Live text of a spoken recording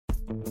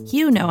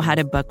You know how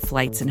to book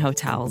flights and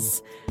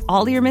hotels.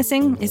 All you're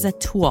missing is a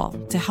tool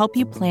to help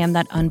you plan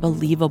that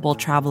unbelievable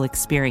travel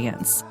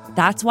experience.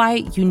 That's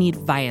why you need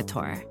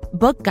Viator.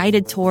 Book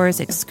guided tours,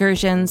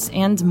 excursions,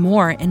 and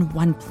more in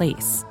one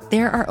place.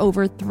 There are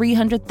over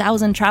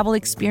 300,000 travel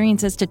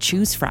experiences to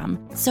choose from,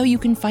 so you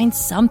can find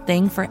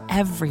something for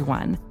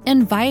everyone.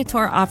 And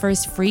Viator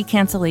offers free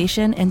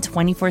cancellation and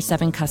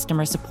 24/7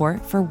 customer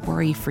support for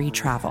worry-free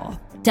travel.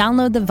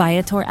 Download the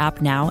Viator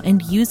app now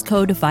and use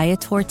code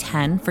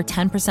Viator10 for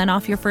 10%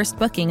 off your first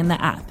booking in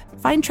the app.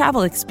 Find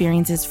travel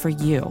experiences for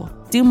you.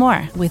 Do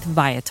more with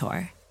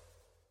Viator.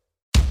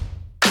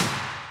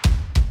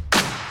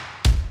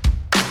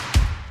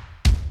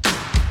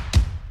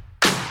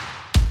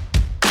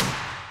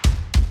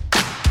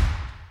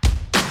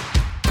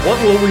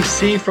 What will we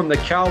see from the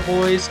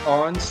Cowboys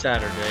on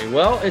Saturday?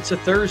 Well, it's a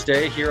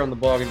Thursday here on the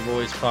Blogging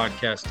Boys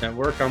Podcast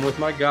Network. I'm with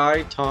my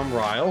guy, Tom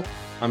Ryle.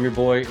 I'm your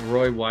boy,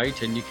 Roy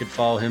White, and you can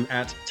follow him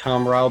at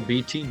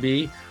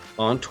TomRyleBTB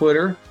on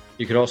Twitter.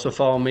 You can also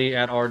follow me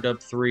at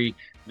RW3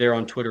 there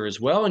on Twitter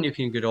as well, and you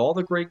can get all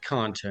the great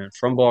content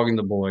from Blogging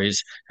the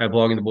Boys at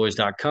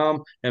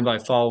bloggingtheboys.com and by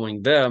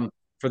following them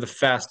for the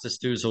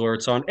fastest news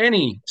alerts on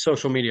any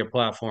social media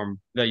platform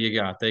that you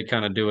got. They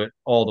kind of do it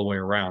all the way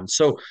around.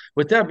 So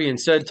with that being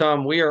said,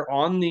 Tom, we are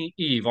on the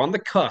eve, on the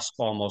cusp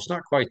almost,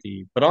 not quite the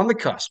eve, but on the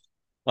cusp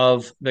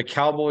of the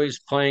Cowboys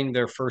playing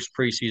their first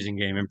preseason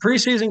game. And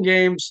preseason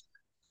games,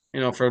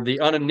 for the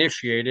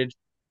uninitiated,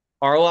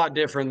 are a lot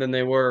different than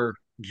they were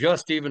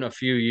just even a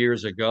few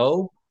years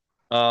ago.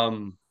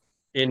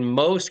 In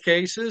most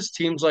cases,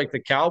 teams like the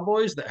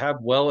Cowboys that have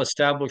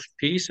well-established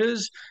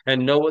pieces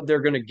and know what they're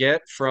going to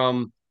get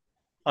from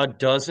a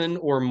dozen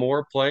or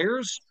more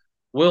players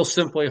will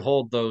simply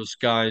hold those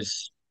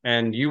guys,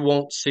 and you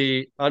won't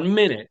see a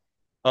minute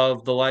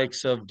of the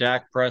likes of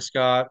Dak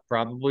Prescott,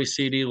 probably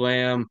CeeDee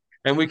Lamb,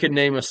 and we could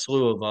name a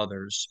slew of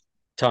others,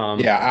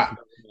 Tom.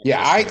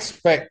 I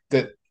expect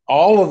that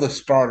all of the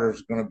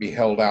starters are going to be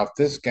held out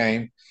this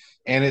game.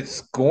 And it's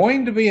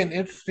going to be an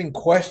interesting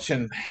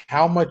question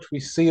how much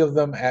we see of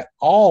them at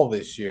all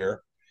this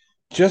year,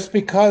 just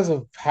because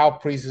of how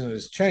preseason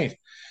has changed.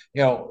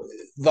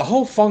 The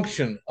whole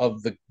function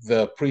of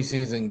the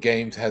preseason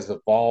games has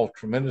evolved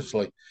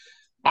tremendously.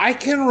 I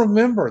can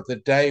remember the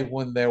day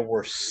when there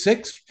were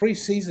 6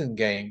 preseason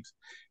games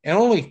and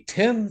only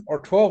 10 or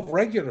 12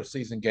 regular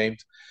season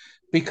games,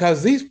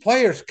 because these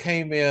players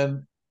came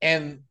in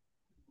and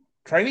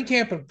training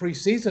camp and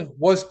preseason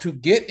was to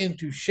get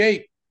into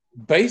shape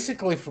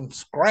basically from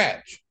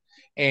scratch,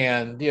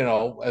 and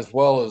as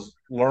well as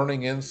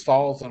learning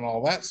installs and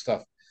all that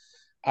stuff,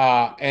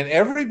 and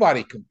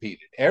everybody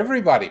competed,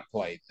 everybody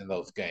played in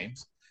those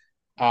games,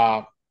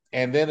 and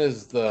then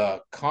as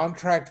the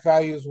contract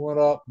values went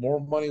up,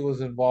 more money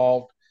was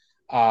involved.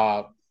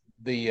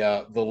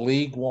 The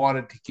league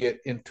wanted to get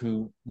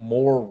into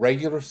more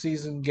regular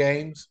season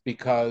games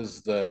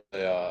because the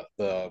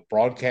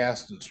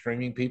broadcast and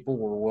streaming people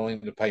were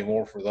willing to pay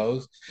more for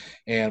those,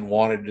 and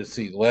wanted to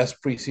see less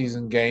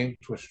preseason games,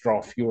 which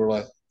draw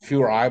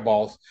fewer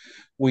eyeballs.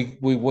 We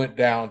went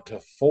down to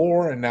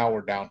 4, and now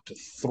we're down to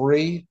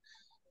 3.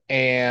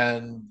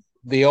 And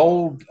the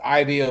old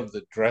idea of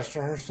the dress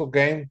rehearsal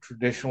game,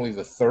 traditionally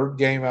the 3rd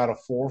game out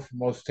of 4 for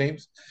most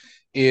teams,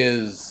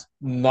 is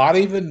not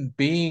even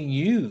being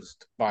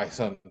used by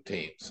some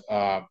teams.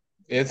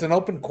 It's an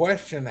open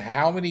question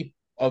how many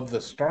of the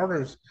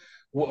starters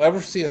will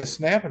ever see a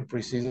snap in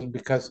preseason,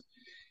 because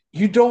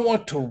you don't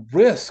want to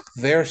risk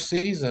their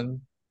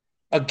season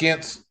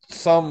against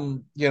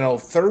some,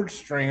 third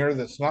stringer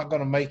that's not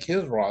going to make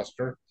his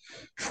roster,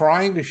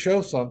 trying to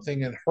show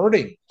something and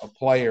hurting a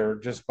player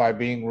just by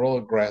being real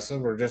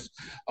aggressive, or just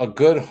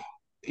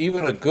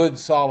even a good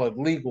solid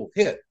legal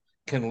hit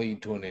can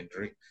lead to an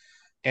injury.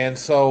 And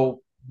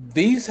so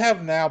these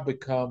have now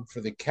become,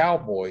 for the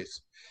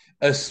Cowboys,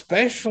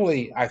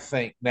 especially, I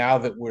think, now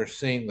that we're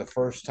seeing the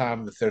first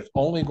time that there's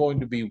only going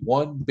to be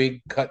one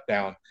big cut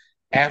down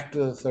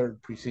after the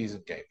 3rd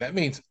preseason game. That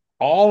means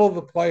all of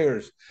the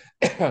players,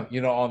 on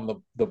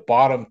the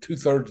bottom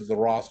 2/3 of the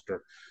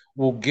roster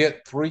will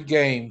get 3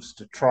 games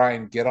to try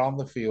and get on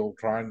the field,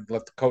 try and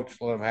let the coach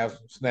let them have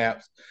some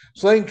snaps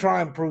so they can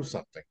try and prove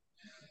something.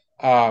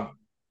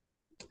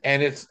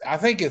 And I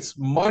think it's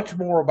much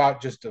more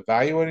about just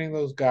evaluating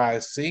those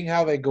guys, seeing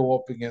how they go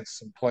up against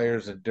some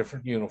players in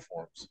different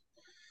uniforms.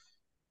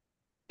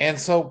 And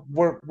so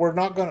we're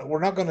not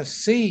gonna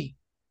see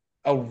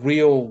a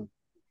real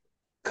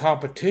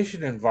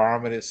competition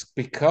environment. It's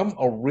become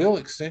a real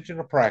extension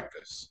of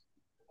practice.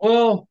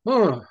 Well,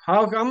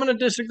 I'm going to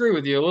disagree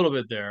with you a little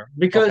bit there,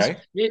 because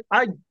Okay.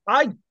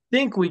 I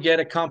think we get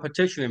a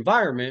competition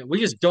environment. We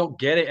just don't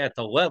get it at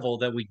the level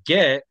that we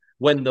get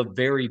when the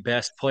very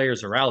best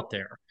players are out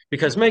there.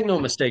 Because make no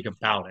mistake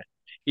about it,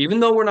 even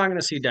though we're not going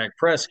to see Dak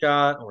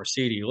Prescott or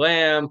CeeDee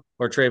Lamb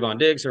or Trayvon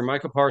Diggs or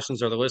Micah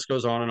Parsons, or the list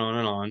goes on and on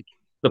and on,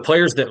 the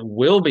players that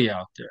will be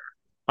out there,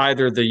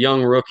 either the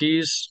young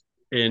rookies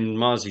in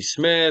Mozzie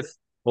Smith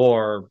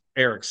or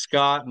Eric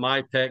Scott,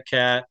 my pet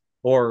cat,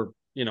 or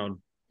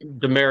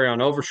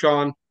Demarion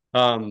Overshawn,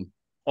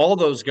 all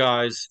those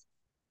guys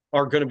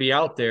are going to be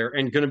out there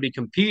and going to be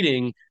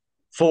competing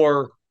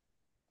for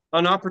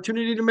an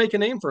opportunity to make a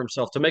name for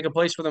himself, to make a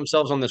place for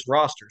themselves on this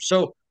roster.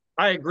 So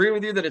I agree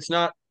with you that it's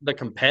not the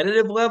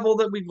competitive level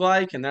that we'd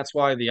like, and that's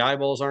why the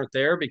eyeballs aren't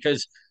there.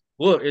 Because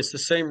look, it's the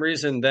same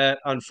reason that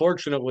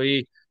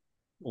unfortunately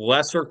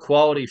lesser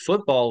quality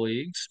football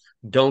leagues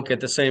don't get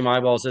the same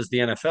eyeballs as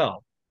the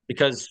NFL,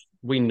 because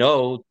we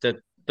know that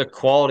the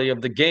quality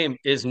of the game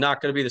is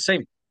not going to be the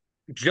same.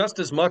 Just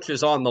as much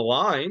as on the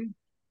line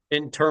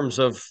in terms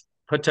of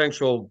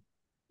potential,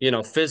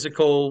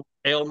 physical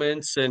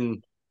ailments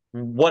and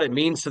what it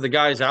means to the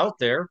guys out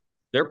there.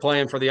 They're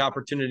playing for the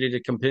opportunity to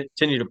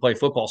continue to play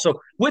football. So,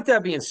 with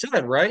that being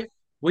said, right,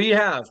 we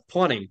have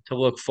plenty to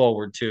look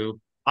forward to,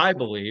 I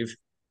believe,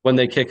 when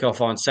they kick off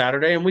on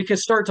Saturday. And we can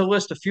start to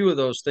list a few of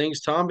those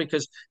things, Tom,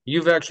 because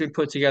you've actually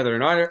put together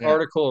an Yeah.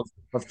 article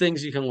of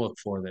things you can look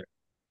for there.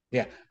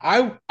 Yeah,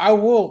 I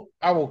will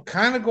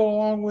kind of go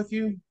along with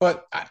you,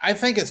 but I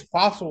think it's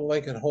possible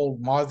they could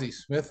hold Mozzie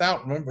Smith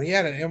out. Remember, he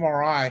had an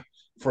MRI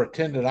for a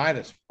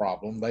tendonitis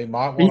problem. They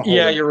might want to hold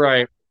Yeah, him. you're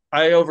right.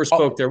 I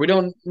overspoke Oh, there. We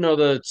don't know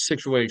the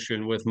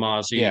situation with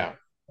Mozzie, yeah,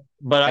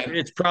 but and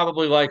it's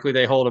probably likely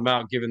they hold him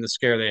out given the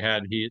scare they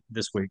had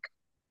this week.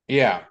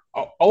 yeah,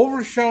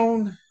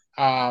 Overshone.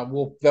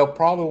 They'll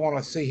probably want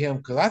to see him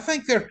because I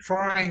think they're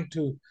trying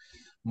to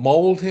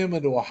mold him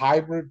into a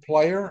hybrid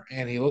player,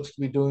 and he looks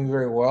to be doing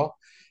very well.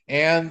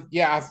 And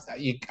yeah,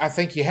 I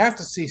think you have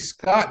to see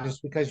Scott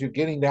just because you're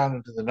getting down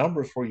into the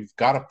numbers where you've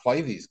got to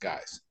play these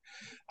guys.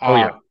 Oh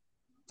yeah,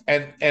 Uh,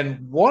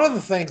 and one of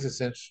the things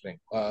that's interesting,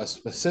 a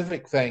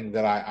specific thing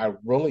that I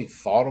really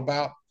thought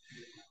about,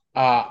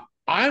 uh,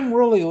 I'm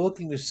really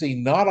looking to see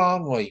not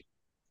only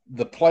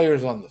the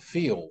players on the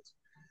field,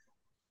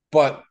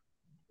 but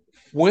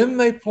when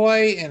they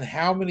play and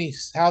how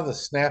the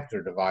snaps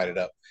are divided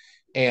up.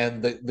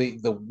 And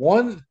the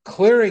one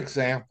clear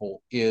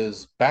example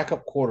is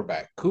backup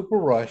quarterback Cooper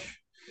Rush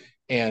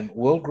and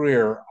Will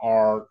Greer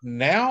are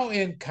now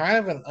in kind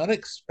of an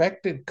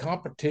unexpected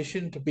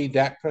competition to be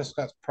Dak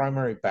Prescott's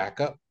primary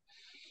backup.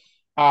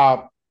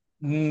 Uh,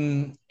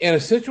 in a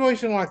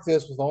situation like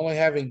this, with only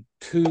having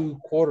two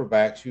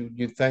quarterbacks,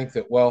 you'd think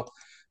that, well,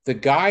 the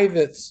guy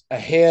that's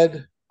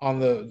ahead on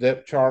the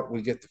depth chart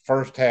would get the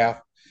first half,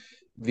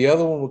 the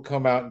other one would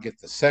come out and get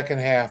the second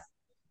half.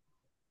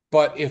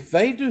 But if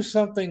they do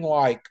something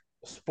like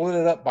split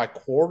it up by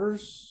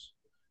quarters,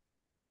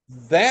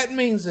 that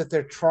means that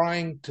they're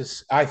trying to,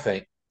 I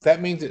think,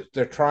 that means that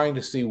they're trying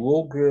to see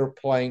Will Greer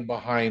playing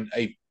behind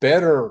a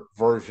better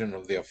version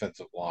of the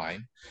offensive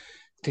line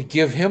to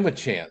give him a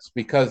chance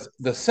because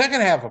the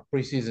second half of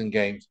preseason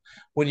games,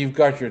 when you've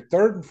got your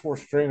third and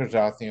fourth stringers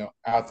out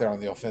there on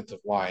the offensive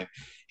line,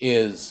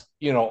 is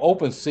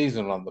open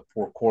season on the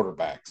poor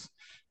quarterbacks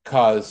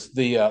because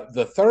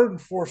the third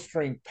and fourth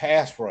string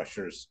pass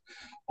rushers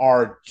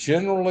are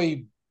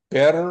generally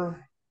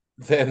better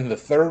than the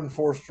third and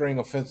fourth string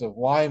offensive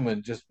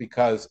linemen just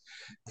because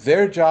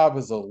their job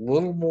is a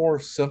little more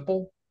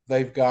simple.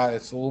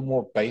 It's a little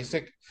more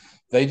basic.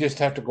 They just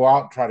have to go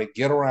out and try to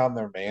get around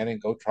their man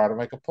and go try to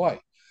make a play.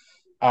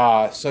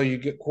 So you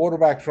get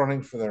quarterbacks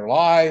running for their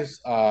lives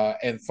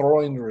and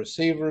throwing to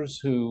receivers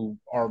who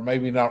are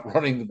maybe not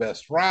running the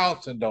best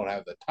routes and don't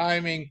have the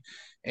timing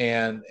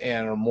and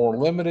are more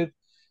limited.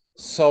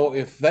 So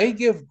if they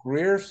give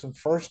Greer some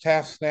first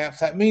half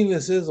snaps, that means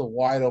this is a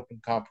wide open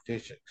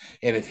competition.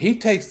 And if he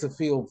takes the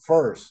field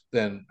first,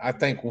 then I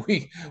think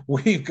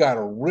we've got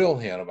a real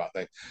hint about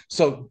that.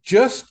 So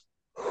just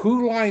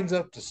who lines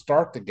up to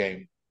start the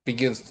game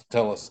begins to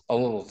tell us a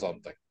little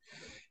something.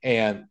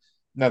 And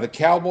now the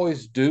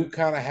Cowboys do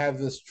kind of have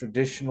this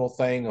traditional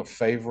thing of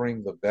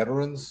favoring the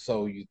veterans.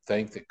 So you'd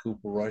think that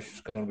Cooper Rush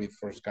is going to be the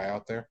first guy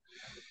out there.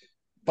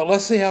 But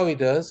let's see how he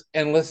does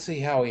and let's see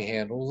how he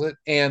handles it.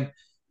 And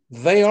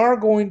they are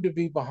going to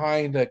be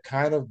behind a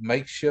kind of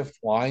makeshift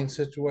line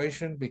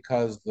situation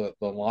because the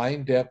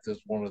line depth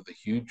is one of the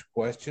huge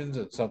questions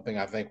and something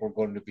I think we're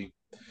going to be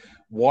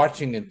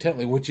watching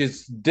intently, which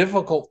is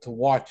difficult to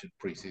watch in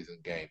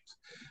preseason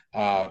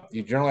games.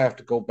 You generally have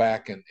to go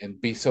back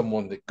and be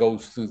someone that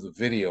goes through the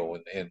video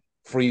and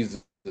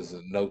freezes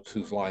and notes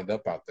who's lined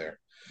up out there.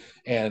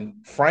 And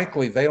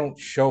frankly, they don't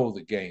show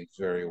the games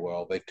very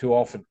well. They too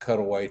often cut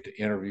away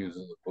to interviews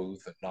in the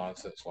booth and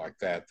nonsense like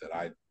that. That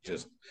I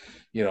just,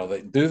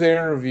 they do their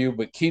interview,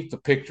 but keep the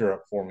picture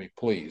up for me,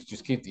 please.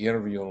 Just keep the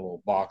interview in a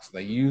little box. And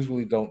they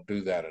usually don't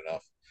do that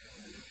enough.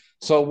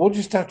 So we'll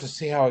just have to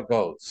see how it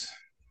goes.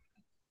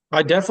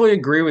 I definitely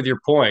agree with your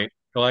point.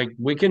 Like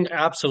we can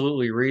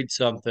absolutely read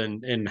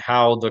something in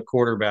how the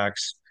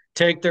quarterbacks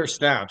take their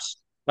snaps.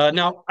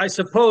 Now, I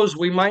suppose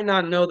we might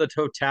not know the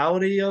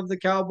totality of the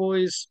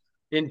Cowboys'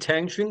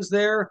 intentions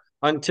there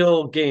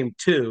until game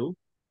two,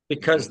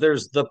 because Mm-hmm.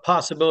 there's the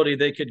possibility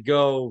they could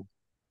go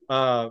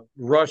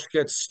Rush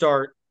gets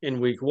start in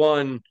week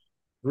one,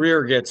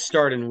 Greer gets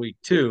start in week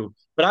two.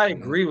 But I Mm-hmm.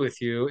 agree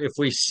with you. If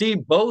we see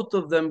both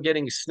of them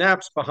getting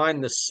snaps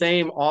behind the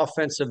same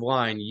offensive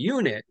line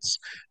units,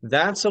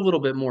 that's a little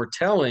bit more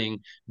telling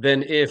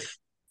than if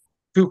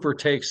Cooper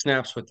takes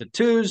snaps with the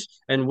twos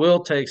and Will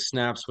takes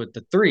snaps with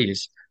the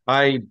threes.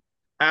 I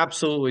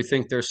absolutely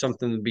think there's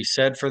something to be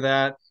said for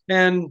that.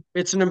 And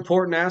it's an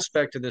important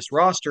aspect of this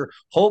roster.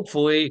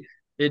 Hopefully,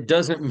 it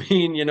doesn't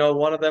mean,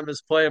 one of them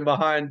is playing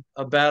behind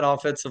a bad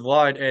offensive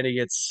line and he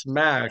gets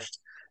smashed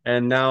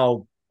and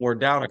now we're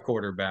down a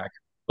quarterback.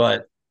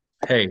 But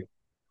hey,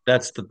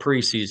 that's the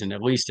preseason.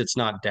 At least it's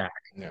not Dak.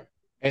 Yeah.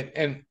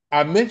 And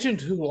I mentioned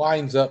who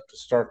lines up to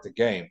start the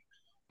game.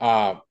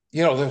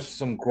 There's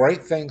some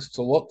great things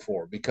to look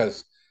for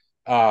because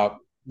uh,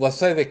 let's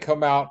say they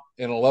come out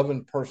in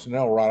 11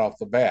 personnel right off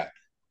the bat.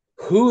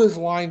 Who is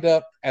lined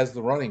up as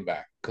the running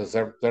back? Because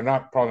they're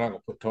not probably not going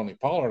to put Tony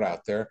Pollard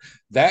out there.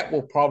 That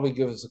will probably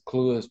give us a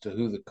clue as to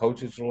who the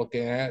coaches are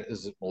looking at.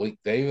 Is it Malik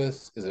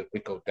Davis? Is it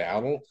Rico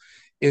Dowdle?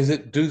 Is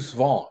it Deuce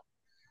Vaughn?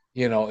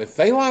 If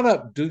they line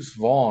up Deuce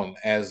Vaughn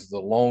as the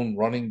lone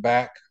running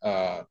back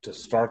to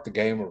start the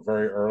game or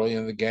very early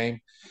in the game,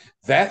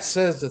 that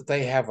says that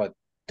they have a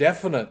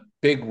definite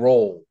big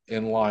role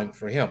in line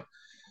for him.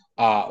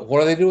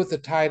 What do they do with the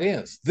tight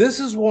ends? This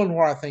is one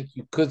where I think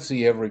you could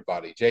see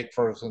everybody: Jake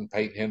Ferguson,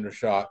 Peyton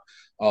Hendershot,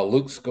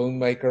 Luke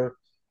Schoonmaker,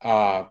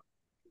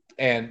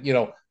 and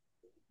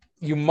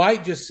you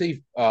might just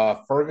see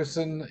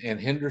Ferguson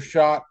and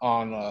Hendershot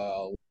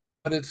on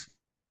limited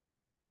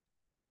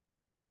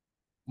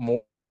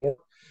more,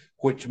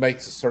 which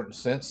makes a certain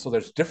sense. So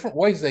there's different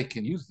ways they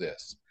can use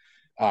this.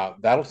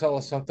 That'll tell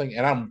us something.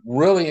 And I'm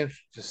really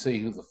interested to see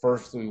who the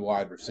first three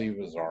wide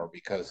receivers are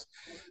because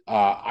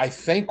I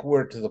think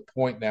we're to the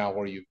point now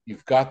where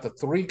you've got the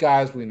three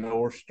guys we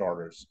know are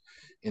starters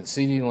in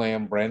CeeDee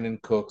Lamb, Brandon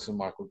Cooks, and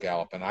Michael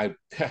Gallup. And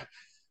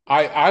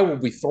I will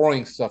be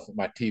throwing stuff at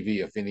my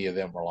TV if any of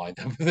them are lined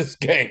up in this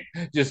game.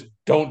 Just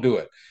don't do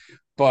it.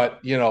 But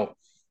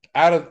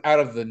out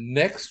of the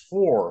next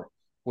four,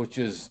 which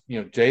is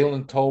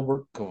Jalen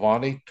Tolbert,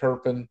 Cavani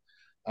Turpin,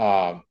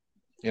 Simi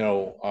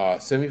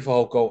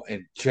Fehoko,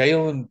 and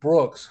Jalen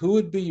Brooks, who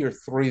would be your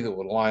three that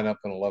would line up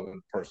in 11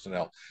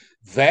 personnel?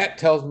 That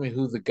tells me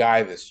who the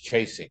guy that's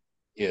chasing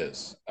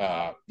is,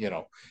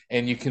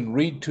 and you can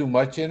read too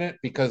much in it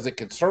because it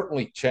can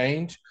certainly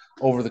change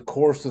over the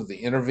course of the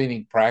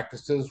intervening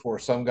practices where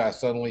some guy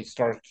suddenly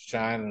starts to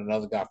shine and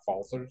another guy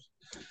falters.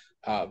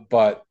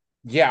 But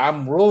yeah,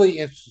 I'm really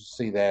interested to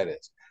see that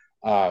is.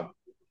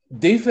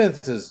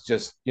 Defense is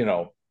just,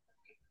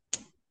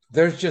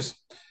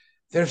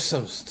 there's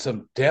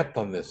some depth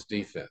on this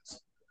defense.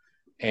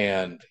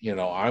 And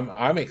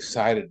I'm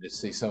excited to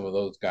see some of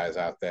those guys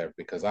out there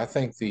because I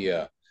think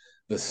the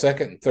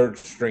second and third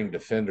string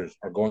defenders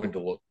are going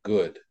to look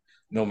good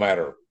no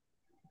matter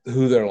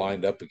who they're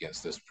lined up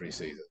against this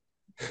preseason.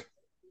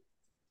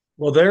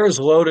 Well, they're as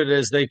loaded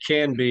as they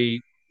can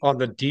be on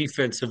the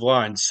defensive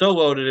line. So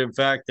loaded, in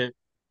fact, that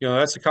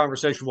that's a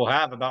conversation we'll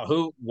have about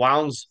who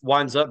winds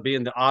up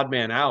being the odd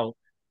man out.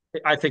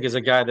 I think is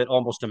a guy that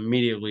almost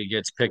immediately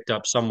gets picked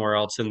up somewhere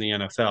else in the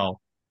NFL,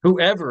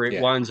 whoever it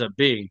Yeah. winds up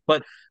being.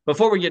 But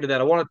before we get to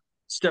that, I want to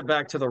step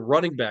back to the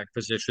running back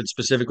position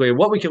specifically and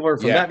what we can learn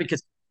from Yeah. that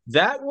because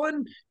that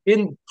one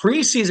in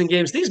preseason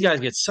games, these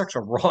guys get such a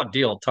raw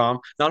deal, Tom.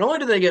 Not only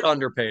do they get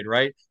underpaid,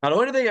 right? Not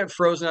only do they get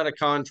frozen out of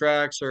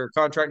contracts or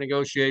contract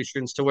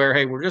negotiations to where,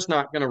 hey, we're just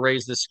not going to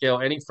raise this scale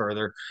any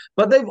further,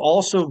 but they've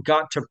also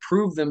got to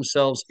prove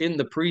themselves in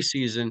the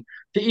preseason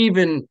to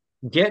even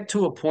get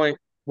to a point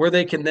where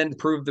they can then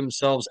prove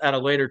themselves at a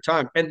later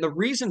time. And the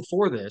reason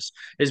for this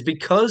is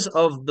because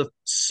of the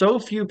so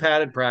few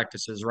padded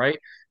practices, right?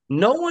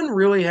 No one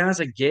really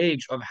has a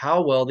gauge of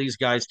how well these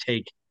guys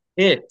take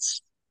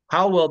hits,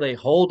 how well they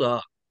hold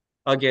up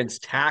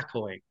against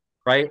tackling,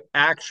 right?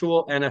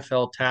 Actual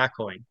NFL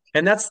tackling.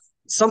 And that's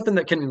something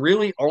that can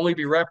really only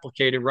be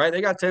replicated, right?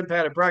 They got 10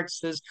 padded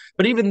practices,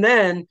 but even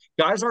then,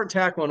 guys aren't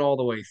tackling all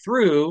the way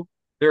through.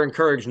 They're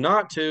encouraged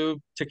not to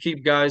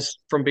keep guys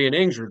from being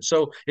injured.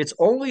 So it's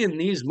only in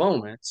these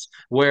moments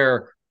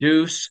where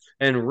Deuce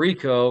and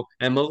Rico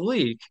and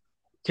Malik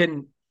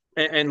can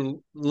and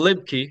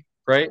Libke,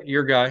 right,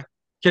 your guy,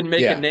 can make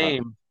a Yeah.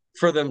 name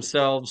for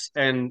themselves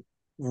and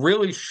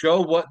really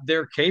show what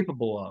they're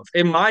capable of.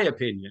 In my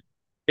opinion,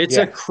 it's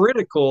a Yeah.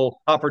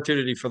 critical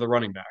opportunity for the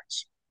running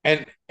backs.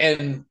 And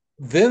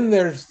then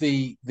there's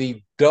the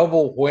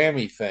double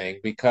whammy thing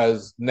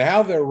because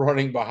now they're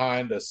running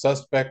behind a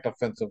suspect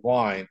offensive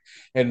line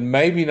and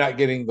maybe not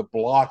getting the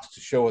blocks to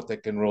show what they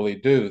can really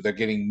do. They're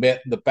getting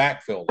met in the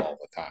backfield all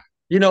the time.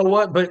 You know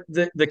what? But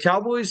the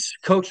Cowboys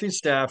coaching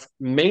staff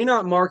may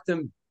not mark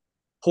them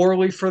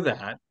poorly for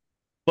that.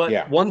 But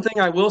Yeah. one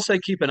thing I will say,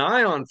 keep an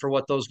eye on for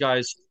what those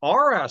guys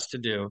are asked to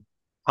do.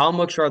 How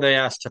much are they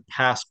asked to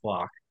pass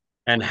block?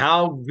 And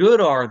how good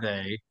are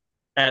they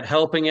at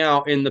helping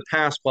out in the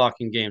pass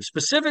blocking game?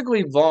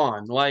 Specifically,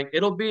 Vaughn. Like,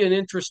 it'll be an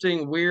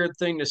interesting, weird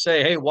thing to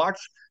say, hey, watch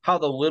how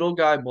the little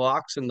guy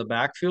blocks in the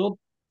backfield.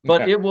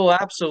 But Yeah. it will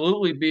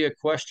absolutely be a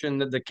question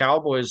that the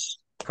Cowboys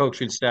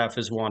coaching staff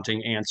is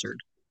wanting answered.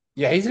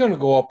 Yeah, he's going to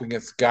go up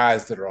against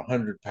guys that are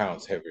 100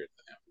 pounds heavier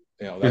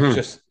than him.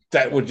 Mm-hmm.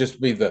 That would just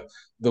be the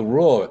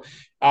rule of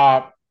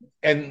it.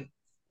 And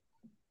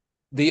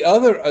the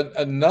other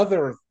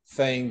another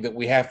thing that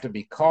we have to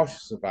be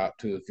cautious about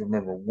too is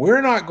remember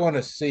we're not going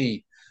to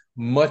see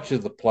much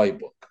of the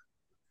playbook.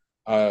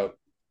 Uh,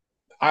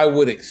 I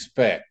would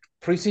expect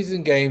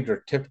preseason games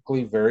are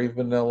typically very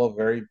vanilla,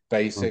 very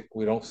basic.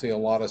 We don't see a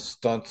lot of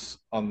stunts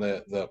on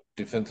the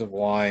defensive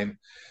line.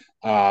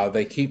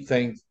 They keep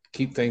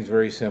things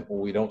very simple.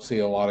 We don't see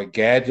a lot of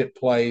gadget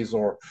plays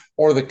or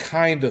the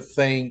kind of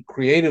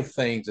creative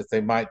things that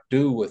they might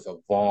do with a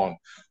Vaughn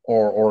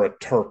or a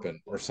Turpin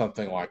or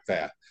something like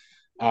that.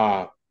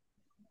 Uh,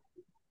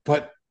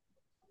 but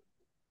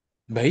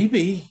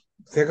maybe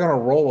they're going to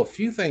roll a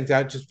few things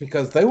out just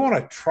because they want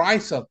to try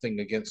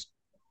something against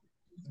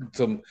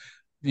some,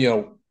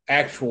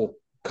 actual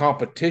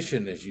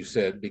competition, as you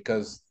said,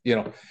 because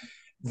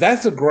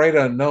that's a great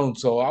unknown.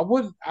 So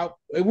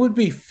it would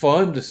be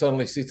fun to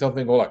suddenly see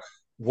something go like,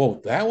 whoa,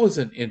 that was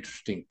an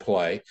interesting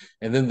play.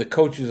 And then the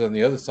coaches on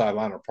the other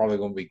sideline are probably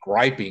going to be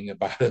griping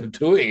about him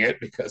doing it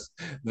because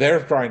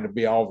they're trying to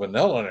be all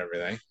vanilla and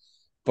everything.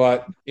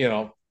 But you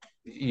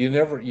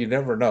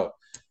never know.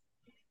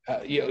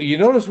 You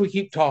notice we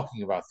keep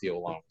talking about the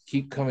O-line,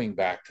 keep coming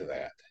back to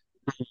that.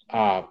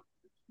 Uh,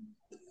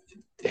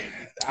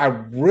 I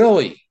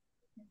really,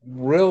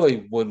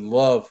 really would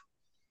love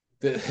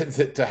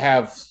to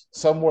have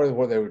somewhere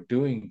where they were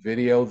doing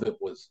video that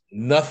was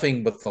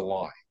nothing but the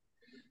line.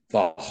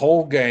 The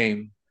whole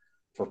game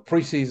for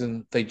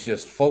preseason, they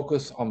just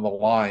focus on the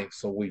line.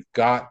 So we've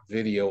got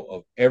video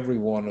of every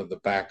one of the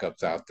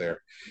backups out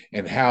there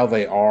and how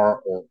they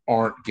are or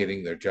aren't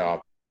getting their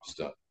jobs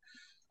done.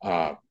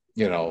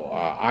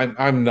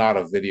 I'm not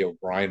a video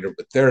grinder,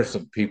 but there are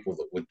some people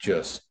that would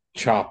just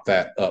chop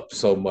that up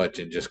so much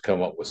and just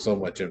come up with so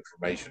much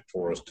information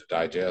for us to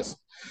digest.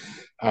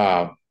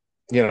 Um,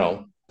 you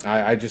know,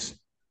 I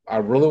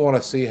really want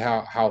to see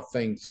how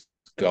things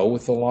go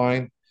with the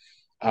line.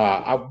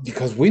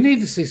 Because we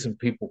need to see some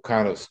people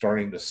kind of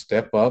starting to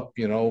step up.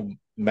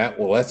 Matt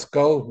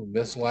Waletzko, who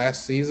missed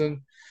last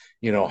season,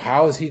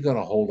 how is he going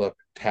to hold up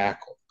and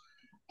tackle?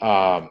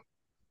 Um,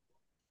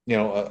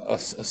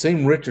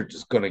 Asim Richards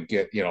is going to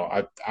get,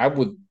 I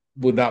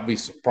would not be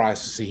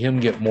surprised to see him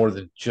get more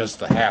than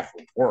just a half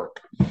of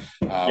work.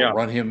 Yeah.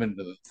 Run him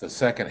into the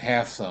second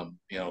half some,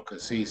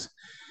 because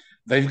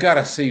they've got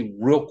to see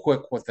real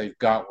quick what they've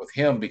got with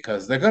him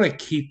because they're going to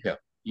keep him.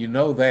 You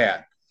know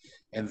that.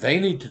 And they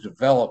need to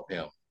develop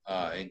him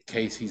in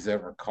case he's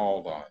ever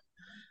called on.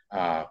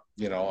 I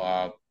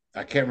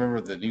can't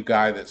remember the new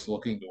guy that's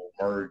looking to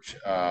emerge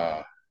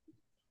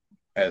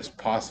as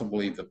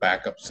possibly the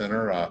backup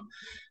center.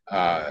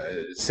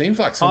 It seems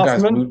like some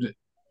guys Hoffman. moved.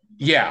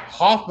 Yeah,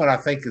 Hoffman, I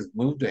think, has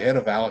moved ahead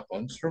of Alec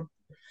Lundstrom.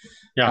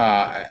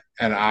 Yeah.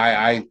 And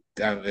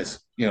what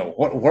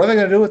are they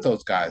going to do with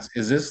those guys?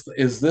 Is this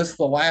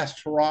the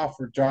last hurrah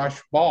for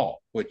Josh Ball,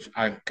 which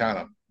I'm kind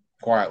of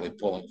quietly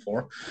pulling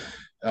for?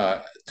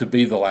 To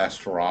be the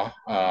last hurrah.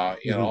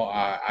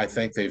 I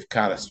think they've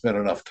kind of spent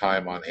enough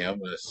time on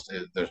him.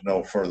 There's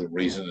no further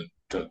reason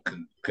to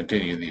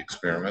continue the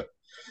experiment.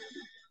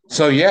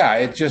 So,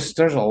 yeah,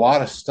 there's a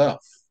lot of stuff.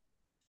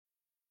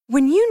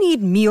 When you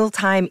need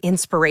mealtime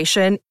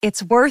inspiration,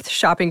 it's worth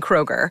shopping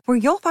Kroger, where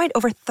you'll find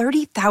over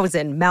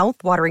 30,000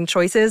 mouth-watering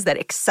choices that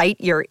excite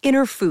your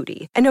inner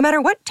foodie. And no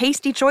matter what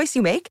tasty choice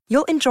you make,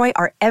 you'll enjoy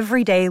our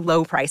everyday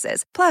low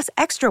prices, plus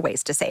extra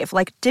ways to save,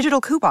 like digital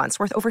coupons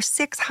worth over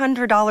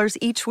 $600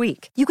 each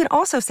week. You can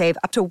also save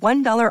up to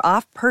 $1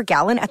 off per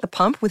gallon at the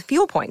pump with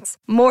fuel points.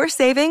 More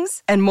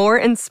savings and more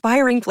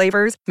inspiring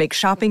flavors make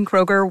shopping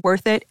Kroger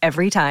worth it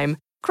every time.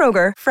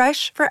 Kroger,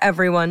 fresh for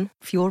everyone.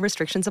 Fuel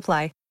restrictions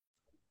apply.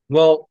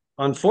 Well,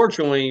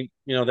 unfortunately,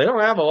 they don't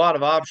have a lot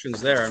of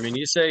options there. I mean,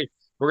 you say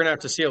we're going to have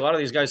to see a lot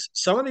of these guys.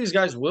 Some of these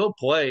guys will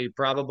play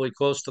probably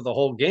close to the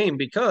whole game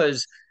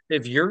because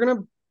if you're going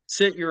to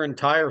sit your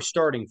entire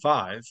starting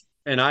five,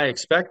 and I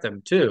expect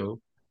them to,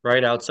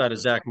 right outside of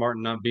Zach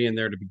Martin not being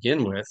there to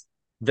begin with,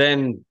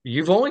 then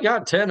you've only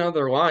got 10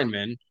 other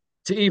linemen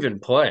to even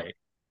play.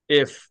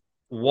 If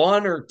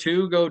one or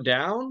two go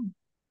down,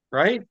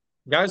 right,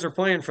 guys are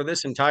playing for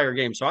this entire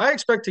game. So I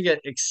expect to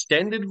get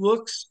extended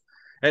looks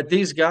at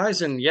these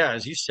guys. And yeah,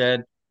 as you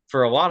said,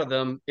 for a lot of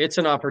them, it's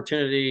an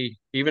opportunity,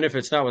 even if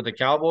it's not with the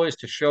Cowboys,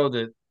 to show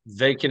that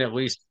they can at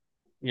least,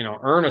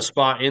 earn a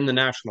spot in the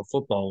National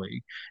Football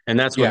League. And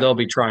that's what Yeah, they'll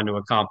be trying to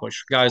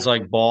accomplish. Guys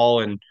like Ball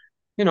and,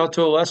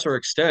 to a lesser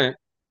extent,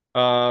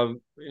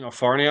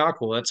 Farniok,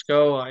 well, let's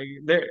go.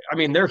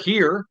 They're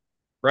here,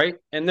 right?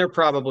 And they're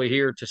probably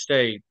here to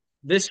stay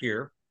this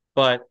year.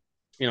 But,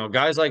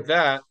 guys like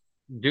that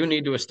do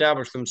need to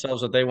establish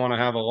themselves that they want to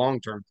have a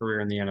long-term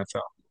career in the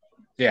NFL.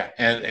 yeah,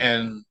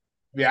 and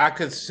yeah, I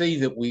could see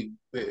that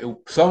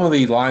some of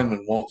the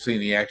linemen won't see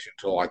any action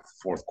until like the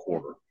fourth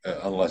quarter,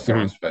 unless they're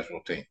on Mm-hmm. special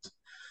teams.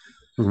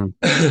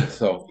 Mm-hmm.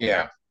 So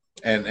yeah,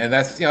 and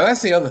that's the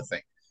other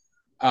thing.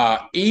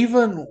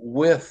 Even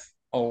with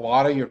a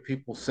lot of your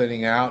people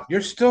sitting out,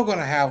 you're still going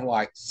to have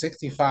like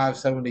 65,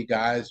 70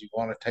 guys you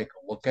want to take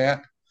a look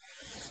at.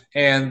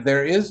 And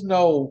there is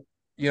no,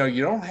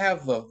 you don't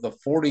have the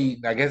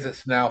 40, I guess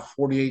it's now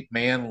 48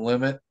 man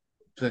limit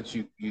since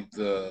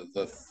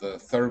the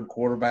third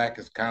quarterback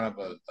is kind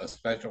of a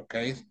special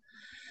case.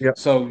 Yep.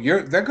 So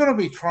they're going to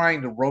be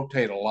trying to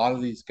rotate a lot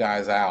of these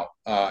guys out.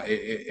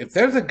 If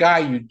there's a guy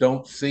you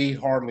don't see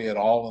hardly at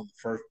all in the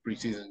first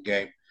preseason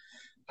game,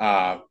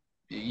 uh,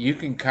 you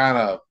can kind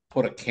of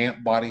put a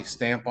camp body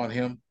stamp on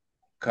him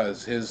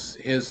because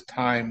his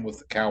time with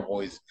the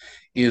Cowboys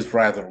is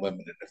rather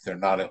limited if they're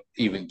not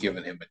even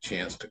giving him a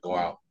chance to go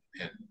out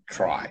and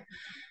try.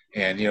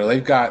 And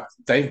they've got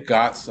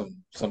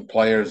some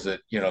players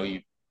that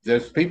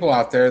there's people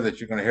out there that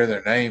you're going to hear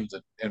their names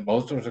and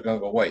most of us are going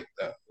to go, wait,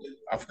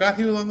 I forgot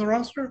he was on the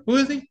roster. Who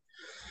is he?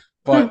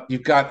 But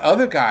you've got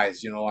other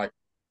guys, like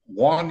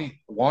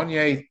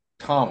Wanye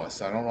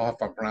Thomas. I don't know if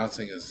I'm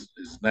pronouncing his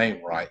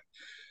name right,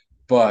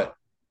 but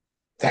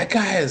that guy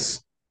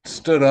has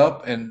stood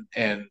up and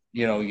that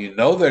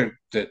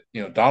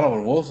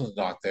Donovan Wilson's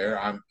not there.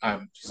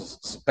 I'm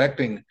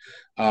suspecting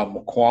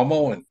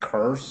McQuamo and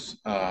Curse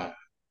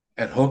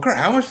and Hooker.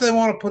 How much do they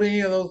want to put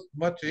any of those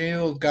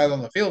guys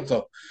on the field?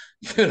 So,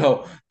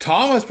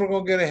 Thomas we're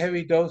gonna get a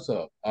heavy dose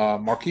of.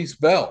 Marquise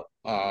Bell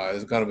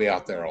is gonna be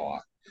out there a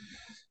lot.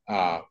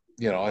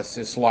 It's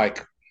just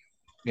like,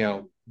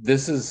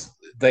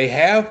 they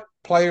have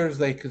players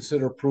they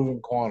consider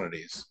proven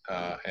quantities,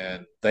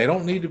 and they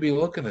don't need to be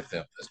looking at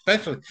them,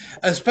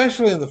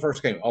 especially in the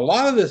first game. A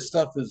lot of this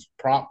stuff is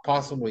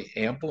possibly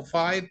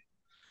amplified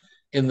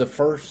in the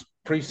first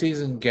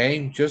preseason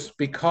game just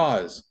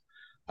because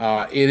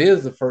it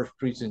is the first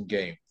preseason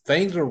game.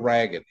 Things are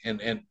ragged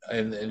and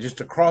just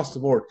across the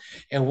board.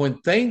 And when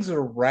things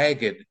are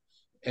ragged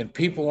and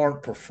people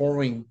aren't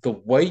performing the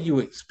way you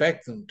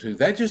expect them to,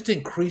 that just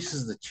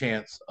increases the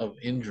chance of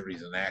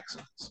injuries and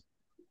accidents.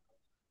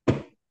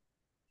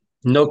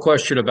 No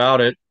question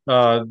about it.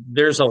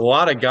 There's a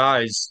lot of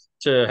guys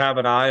to have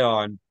an eye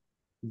on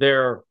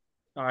there,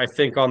 I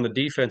think, on the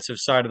defensive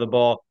side of the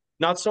ball.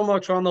 Not so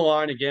much on the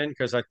line again,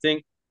 because I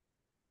think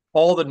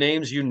all the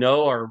names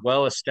are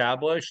well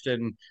established.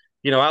 And,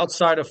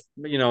 outside of,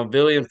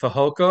 Billy and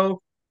Fajoko,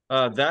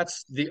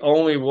 that's the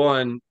only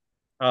one,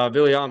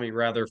 Viliami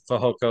rather,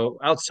 Fajoko.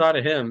 Outside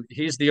of him,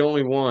 he's the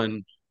only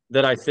one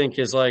that I think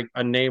is like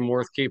a name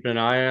worth keeping an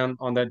eye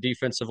on that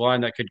defensive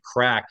line that could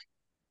crack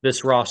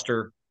this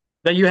roster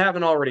that you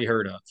haven't already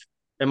heard of.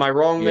 Am I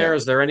wrong there? Yeah.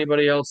 Is there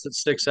anybody else that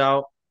sticks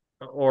out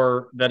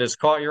or that has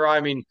caught your eye?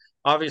 I mean,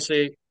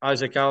 obviously,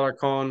 Isaac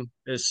Alarcon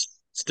is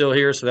still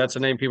here, so that's a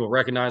name people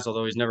recognize,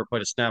 although he's never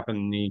played a snap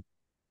in the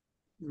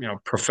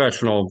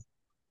professional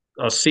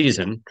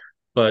season.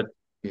 But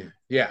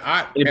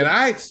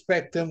I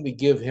expect them to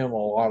give him a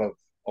lot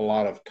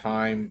of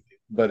time,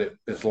 but it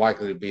is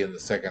likely to be in the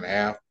second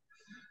half,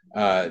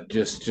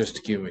 just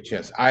to give him a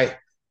chance.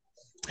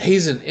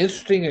 He's an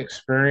interesting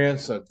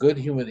experience, a good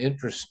human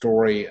interest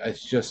story.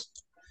 It's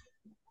just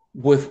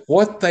with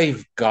what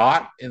they've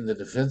got in the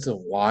defensive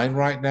line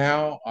right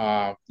now.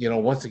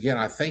 Once again,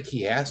 I think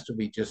he has to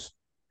be just.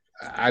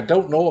 I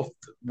don't know if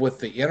with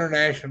the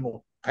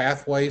international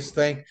pathways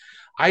thing,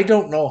 I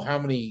don't know how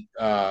many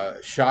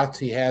shots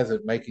he has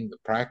at making the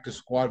practice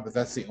squad, but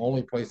that's the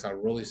only place I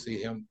really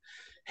see him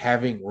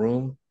having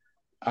room.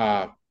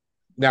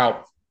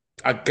 Now,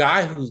 a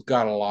guy who's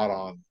got a lot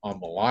on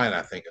the line,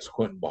 I think, is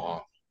Quentin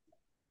Bahama.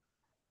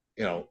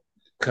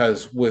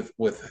 Because with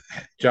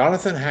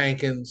Jonathan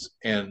Hankins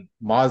and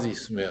Mozzie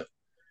Smith,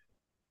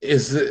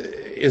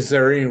 is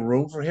there any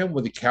room for him?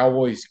 Would the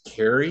Cowboys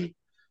carry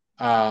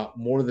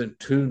more than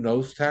two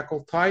nose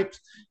tackle types?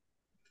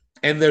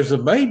 And there's a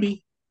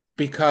maybe,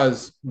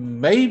 because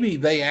maybe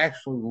they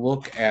actually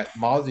look at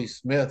Mozzie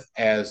Smith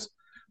as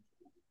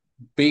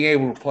being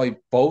able to play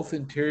both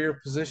interior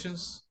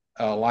positions,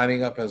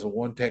 lining up as a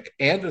one tech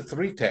and a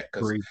three tech.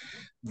 Because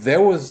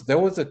there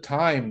was a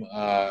time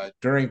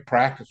during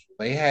practice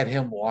when they had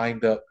him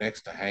lined up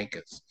next to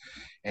Hankins,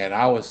 and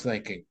I was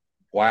thinking,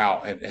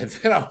 wow. And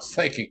then I was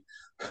thinking,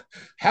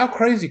 how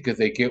crazy could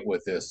they get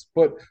with this?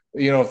 But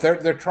if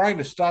they're trying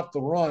to stop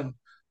the run,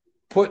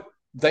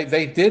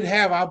 they did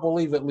have, I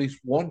believe, at least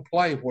one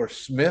play where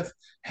Smith,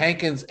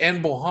 Hankins,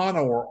 and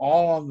Bohanna were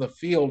all on the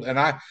field, and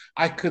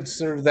I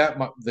consider that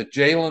the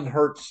Jalen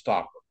Hurts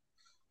stopper,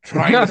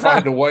 trying to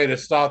find a way to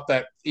stop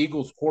that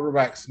Eagles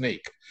quarterback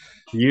sneak.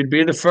 You'd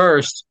be the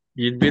first.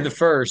 You'd be the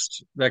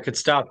first that could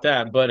stop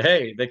that. But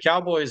hey, the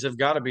Cowboys have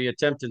got to be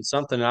attempting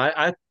something.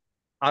 I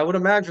would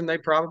imagine they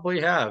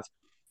probably have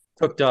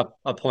cooked up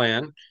a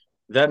plan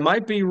that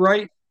might be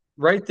right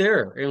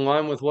there in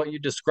line with what you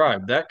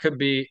described. That could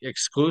be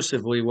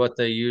exclusively what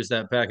they use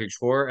that package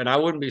for, and I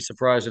wouldn't be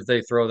surprised if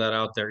they throw that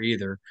out there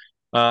either.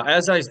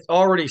 As I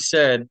already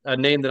said, a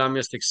name that I'm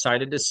just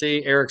excited to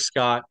see, Eric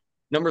Scott,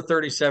 number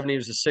 37. He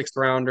was a sixth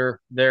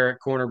rounder there at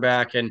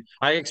cornerback, and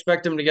I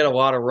expect him to get a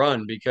lot of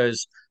run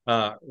because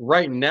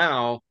right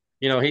now,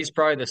 he's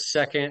probably the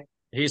second.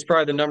 He's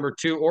probably the number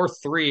 2 or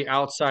 3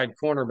 outside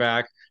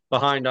cornerback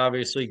behind,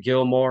 obviously,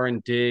 Gilmore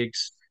and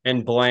Diggs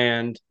and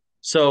Bland.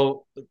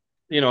 So,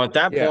 at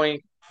that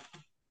point,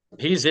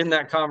 he's in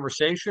that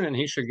conversation and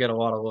he should get a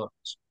lot of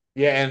looks.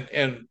 Yeah,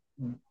 and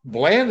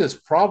Bland is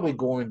probably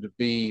going to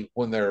be,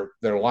 when they're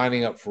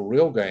lining up for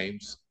real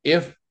games,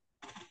 if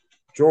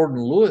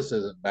Jordan Lewis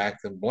isn't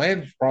back, then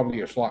Bland is probably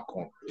your slot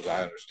corner, as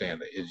I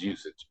understand it, his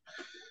usage.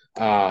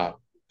 Uh,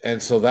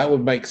 and so that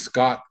would make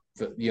Scott,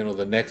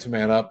 the next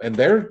man up. And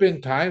there's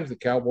been times the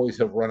Cowboys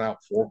have run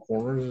out four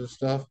corners and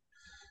stuff.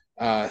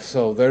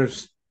 So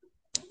there's,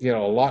 a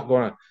lot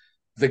going on.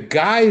 The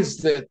guys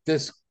that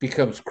this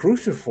becomes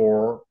crucial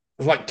for,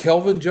 like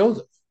Kelvin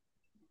Joseph.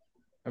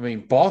 I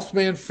mean, Boss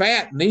Man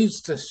Fat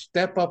needs to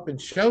step up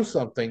and show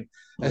something,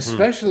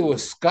 especially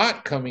with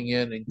Scott coming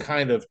in and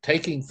kind of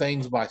taking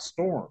things by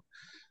storm.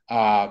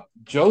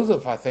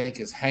 Joseph, I think,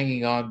 is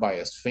hanging on by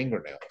his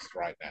fingernails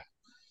right now.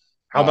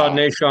 How about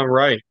Nahshon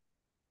Wright?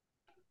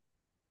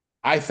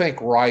 I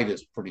think Wright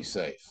is pretty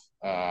safe.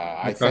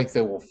 I Okay. think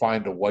they will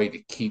find a way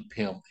to keep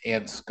him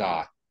and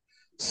Scott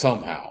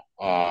somehow.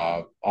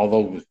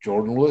 Although if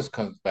Jordan Lewis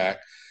comes back,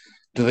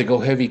 do they go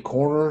heavy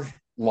corner,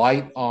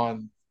 light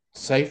on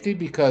safety?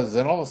 Because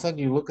then all of a sudden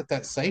you look at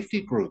that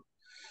safety group.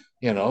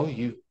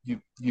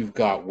 You've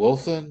got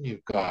Wilson,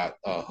 you've got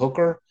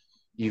Hooker,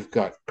 you've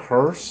got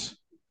Curse,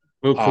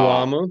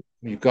 Mukwamu.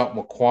 You've got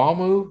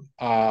McQuamu.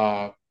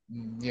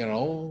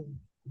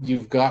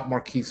 You've got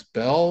Marquise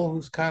Bell,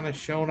 who's kind of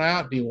shown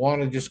out. Do you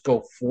want to just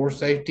go four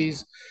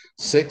safeties,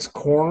 six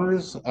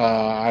corners?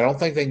 I don't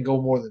think they can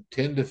go more than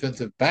 10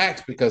 defensive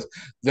backs because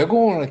they're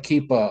going to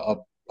keep a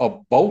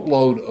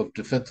boatload of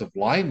defensive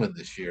linemen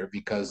this year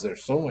because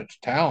there's so much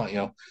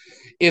talent.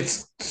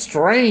 It's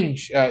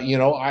strange. Are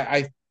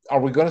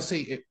we going to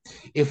see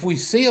if we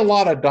see a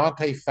lot of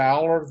Dante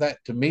Fowler? That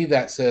to me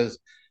that says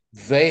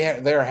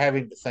they're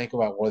having to think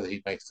about whether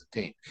he makes the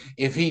team.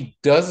 If he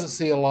doesn't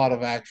see a lot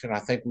of action, I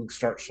think we can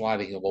start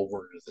sliding him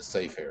over into the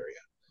safe area.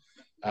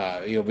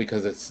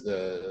 Because it's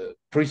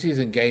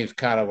preseason games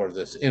kind of are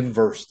this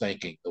inverse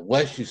thinking. The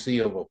less you see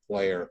of a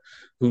player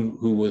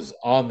who was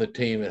on the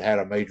team and had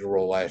a major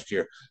role last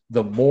year,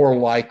 the more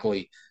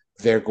likely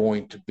they're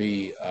going to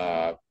be,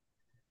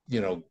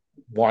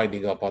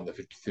 winding up on the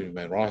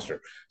 53-man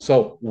roster.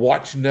 So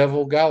watch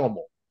Neville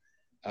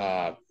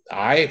Gallimore.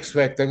 I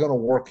expect they're going to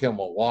work him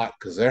a lot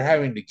because they're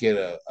having to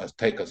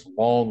take a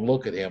long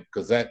look at him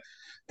because that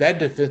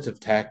defensive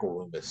tackle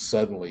room is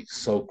suddenly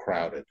so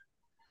crowded.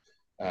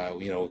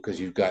 Because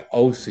you've got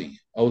Osa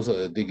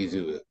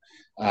Digizu,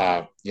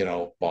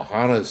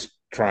 Bahana's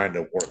trying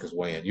to work his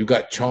way in. You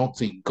got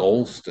Chauncey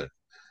Golston,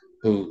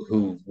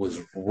 who was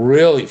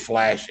really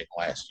flashing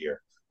last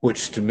year,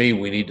 which to me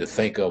we need to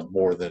think of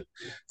more than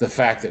the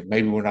fact that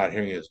maybe we're not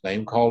hearing his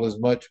name called as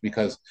much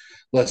because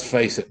let's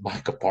face it,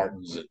 Micah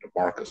Parsons and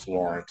DeMarcus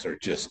Lawrence are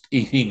just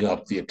eating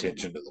up the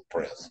attention of the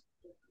press.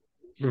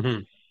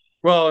 Mm-hmm.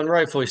 Well, and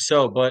rightfully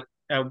so, but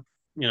at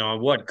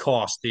what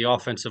cost? The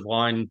offensive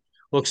line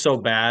looks so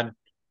bad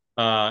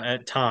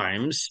at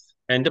times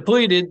and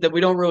depleted that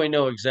we don't really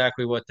know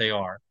exactly what they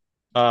are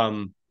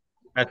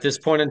at this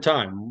point in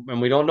time, and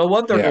we don't know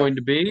what they're going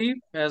to be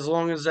as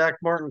long as Zach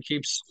Martin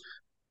keeps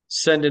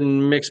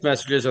sending mixed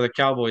messages, or the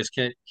Cowboys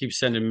can't keep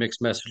sending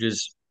mixed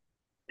messages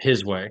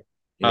his way.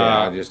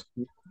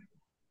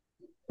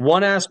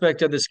 One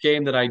aspect of this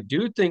game that I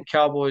do think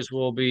Cowboys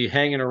will be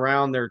hanging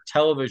around their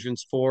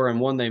televisions for, and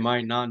one they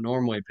might not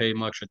normally pay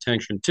much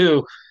attention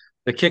to,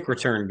 the kick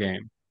return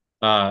game.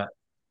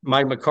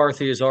 Mike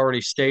McCarthy has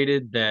already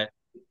stated that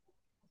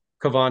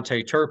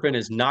Cavante Turpin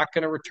is not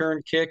going to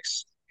return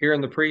kicks here in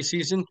the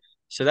preseason.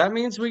 So that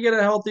means we get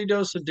a healthy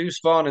dose of Deuce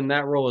Vaughn in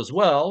that role as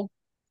well.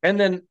 And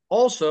then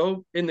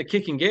also in the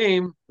kicking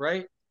game,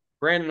 right?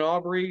 Brandon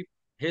Aubrey,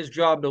 his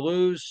job to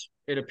lose,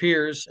 it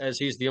appears, as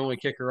he's the only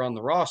kicker on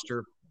the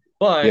roster.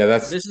 But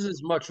this is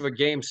as much of a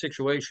game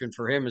situation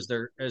for him as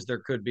there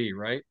could be,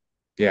 right?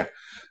 Yeah,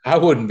 I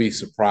wouldn't be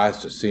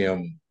surprised to see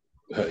him.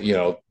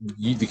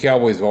 The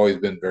Cowboys have always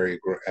been very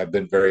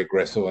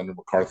aggressive under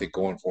McCarthy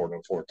going forward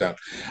on fourth down.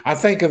 I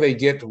think if they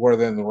get to where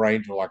they're in the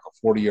range of like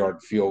a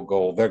 40-yard field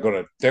goal, they're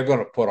gonna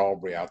put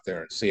Aubrey out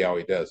there and see how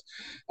he does.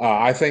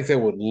 I think they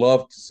would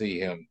love to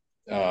see him.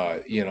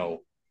 I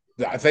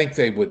think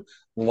they would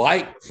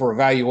like for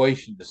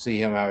evaluation to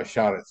see him have a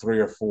shot at 3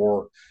 or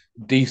 4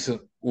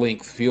 decent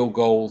length field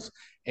goals,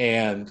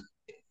 and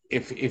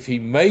if he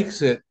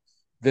makes it,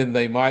 then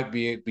they might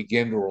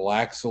begin to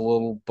relax a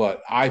little.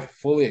 But I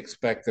fully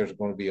expect there's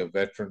going to be a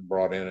veteran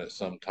brought in at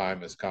some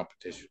time as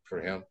competition for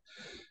him.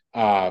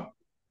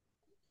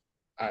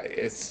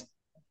 It's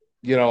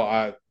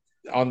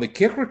on the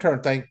kick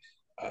return thing.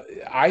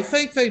 I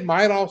think they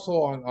might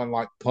also on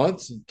like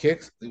punts and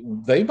kicks,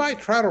 they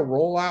might try to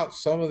roll out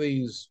some of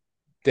these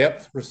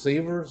depth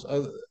receivers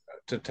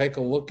to take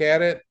a look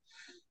at it.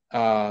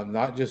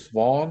 Not just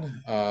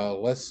Vaughn.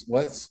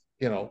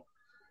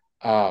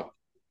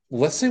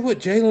 Let's see what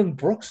Jalen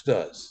Brooks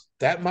does.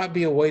 That might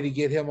be a way to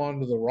get him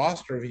onto the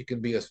roster if he can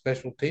be a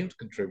special teams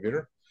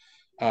contributor,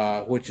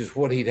 which is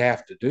what he'd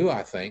have to do,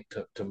 I think,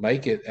 to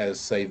make it as,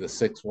 say, the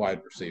 6th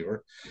wide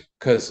receiver.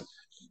 Because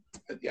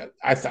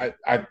I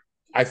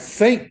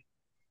think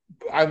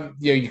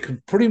you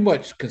can pretty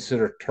much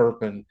consider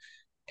Turpin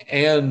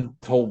and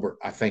Tolbert,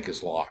 I think,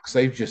 as locks.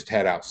 They've just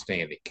had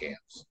outstanding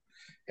camps,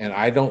 and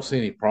I don't see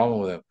any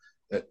problem with them.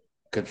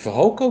 Could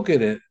Fehoko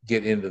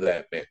get into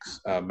that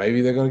mix?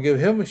 Maybe they're going to give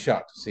him a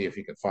shot to see if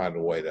he can find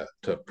a way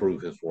to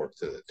prove his worth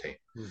to the team.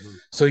 Mm-hmm.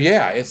 So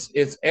yeah,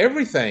 it's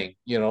everything.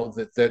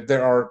 That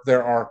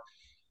there are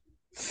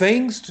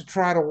things to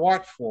try to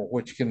watch for,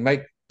 which can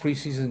make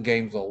preseason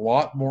games a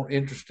lot more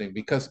interesting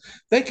because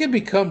they can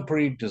become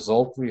pretty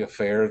desultory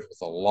affairs with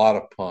a lot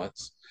of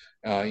punts.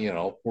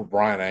 Where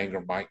Brian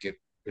Anger might get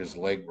his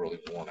leg really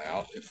worn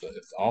out if the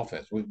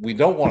offense. We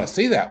don't want to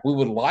see that. We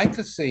would like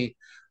to see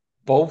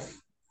both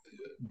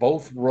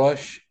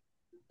Rush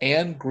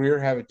and Greer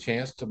have a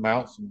chance to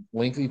mount some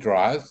lengthy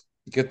drives,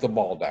 get the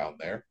ball down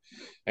there,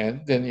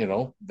 and then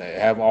they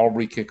have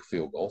Aubrey kick a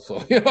field goal.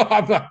 So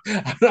I'm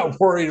not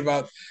worried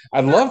about.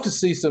 I'd love to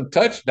see some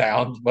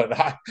touchdowns, but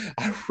I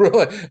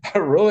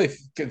really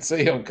can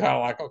see him kind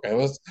of like, okay,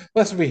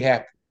 let's be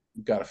happy.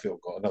 We've got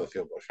another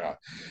field goal shot.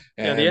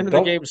 And the end of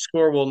the game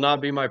score will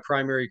not be my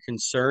primary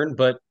concern,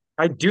 but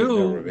I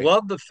do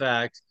love the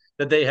fact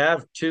that they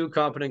have two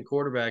competent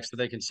quarterbacks that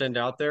they can send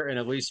out there and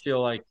at least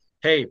feel like,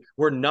 hey,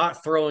 we're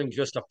not throwing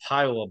just a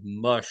pile of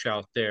mush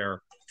out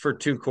there for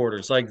 2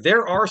 quarters. Like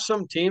there are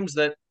some teams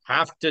that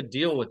have to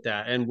deal with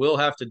that and will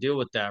have to deal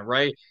with that,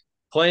 right?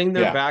 Playing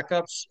their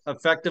backups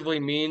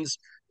effectively means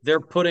they're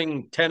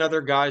putting 10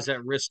 other guys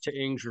at risk to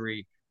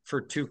injury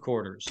for 2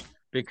 quarters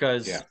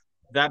because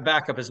that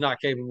backup is not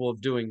capable of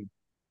doing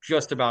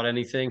just about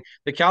anything.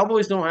 The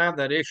Cowboys don't have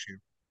that issue.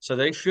 So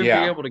they should be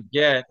able to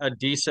get a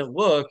decent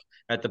look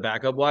at the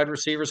backup wide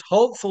receivers,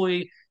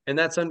 hopefully. And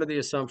that's under the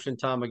assumption,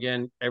 Tom,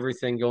 again,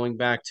 everything going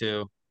back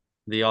to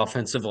the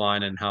offensive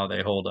line and how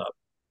they hold up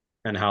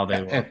and how they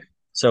look.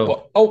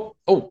 So,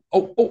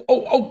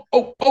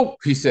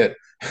 he said,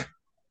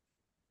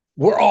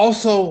 we're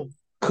also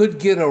could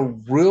get a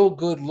real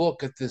good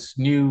look at this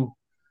new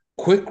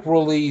quick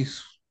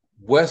release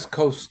West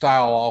Coast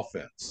style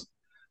offense,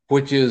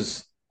 which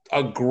is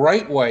a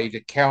great way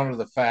to counter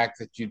the fact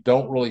that you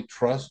don't really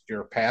trust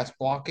your pass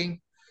blocking,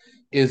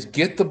 is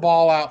get the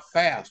ball out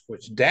fast,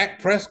 which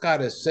Dak Prescott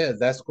has said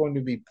that's going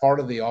to be part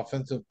of the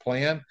offensive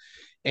plan.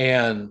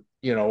 And,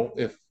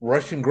 if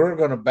Rush and Greer are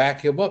going to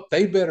back him up,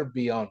 they better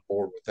be on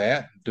board with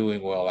that,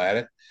 doing well at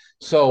it.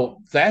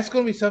 So that's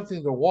going to be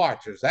something to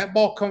watch. Is that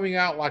ball coming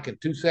out like in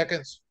 2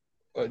 seconds,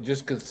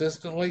 just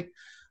consistently?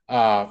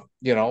 And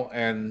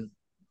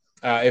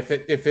if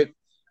it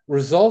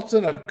results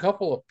in a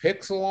couple of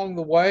picks along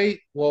the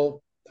way,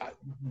 well,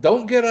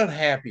 don't get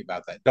unhappy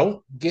about that.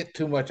 Don't get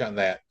too much on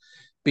that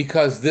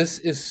because this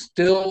is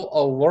still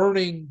a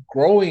learning,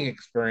 growing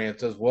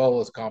experience as well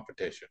as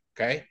competition.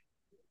 Okay.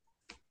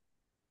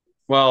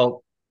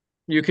 Well,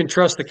 you can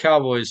trust the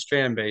Cowboys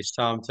fan base,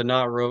 Tom, to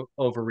not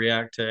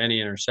overreact to any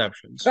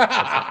interceptions.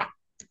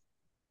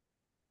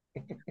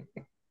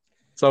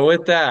 So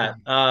with that,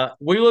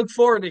 we look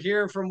forward to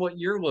hearing from what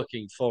you're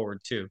looking forward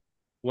to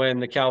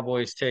when the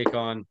Cowboys take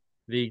on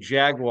the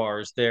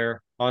Jaguars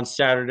there on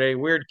Saturday.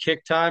 Weird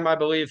kick time, I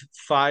believe,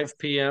 5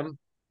 p.m.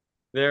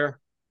 there,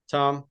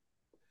 Tom.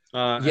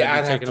 I'd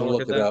have to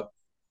look it up.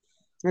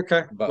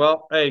 Okay.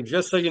 Well, hey,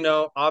 just so you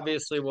know,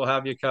 obviously we'll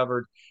have you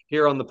covered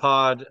here on the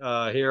pod,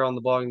 here on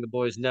the Blogging the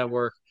Boys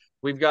Network.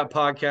 We've got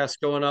podcasts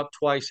going up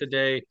twice a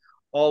day,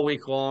 all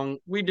week long.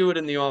 We do it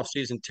in the off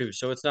season too,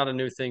 so it's not a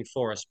new thing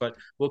for us, but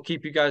we'll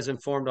keep you guys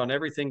informed on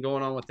everything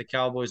going on with the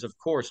Cowboys. Of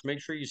course,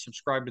 make sure you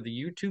subscribe to the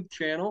YouTube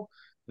channel.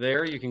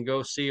 There you can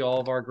go see all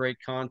of our great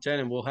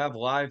content, and we'll have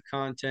live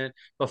content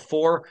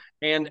before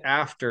and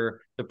after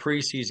the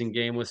preseason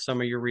game with some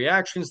of your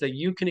reactions that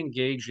you can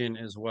engage in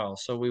as well.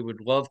 So we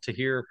would love to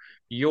hear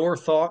your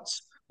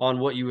thoughts on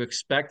what you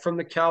expect from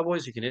the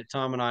Cowboys. You can hit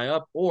Tom and I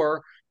up,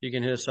 or you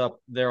can hit us up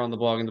there on the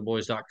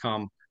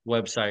bloggingtheboys.com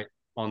website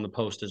on the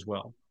post as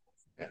well.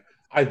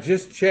 I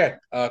just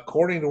checked.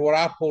 According to what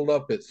I pulled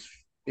up,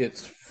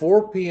 it's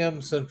 4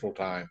 p.m. Central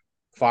Time,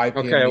 5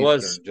 p.m. Eastern. It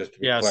was. Just to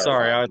be clarified.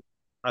 Sorry.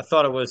 I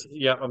thought it was.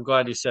 Yeah, I'm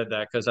glad you said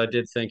that because I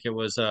did think it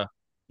was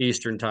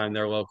Eastern Time,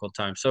 their local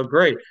time. So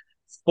great.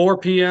 4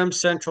 p.m.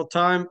 Central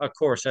Time. Of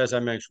course, as I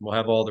mentioned, we'll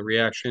have all the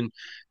reaction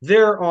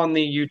there on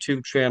the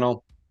YouTube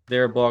channel.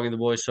 They're Blogging the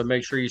Boys. So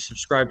make sure you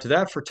subscribe to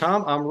that. For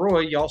Tom, I'm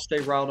Roy. Y'all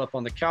stay riled up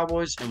on the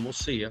Cowboys, and we'll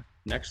see you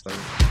next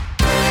Thursday.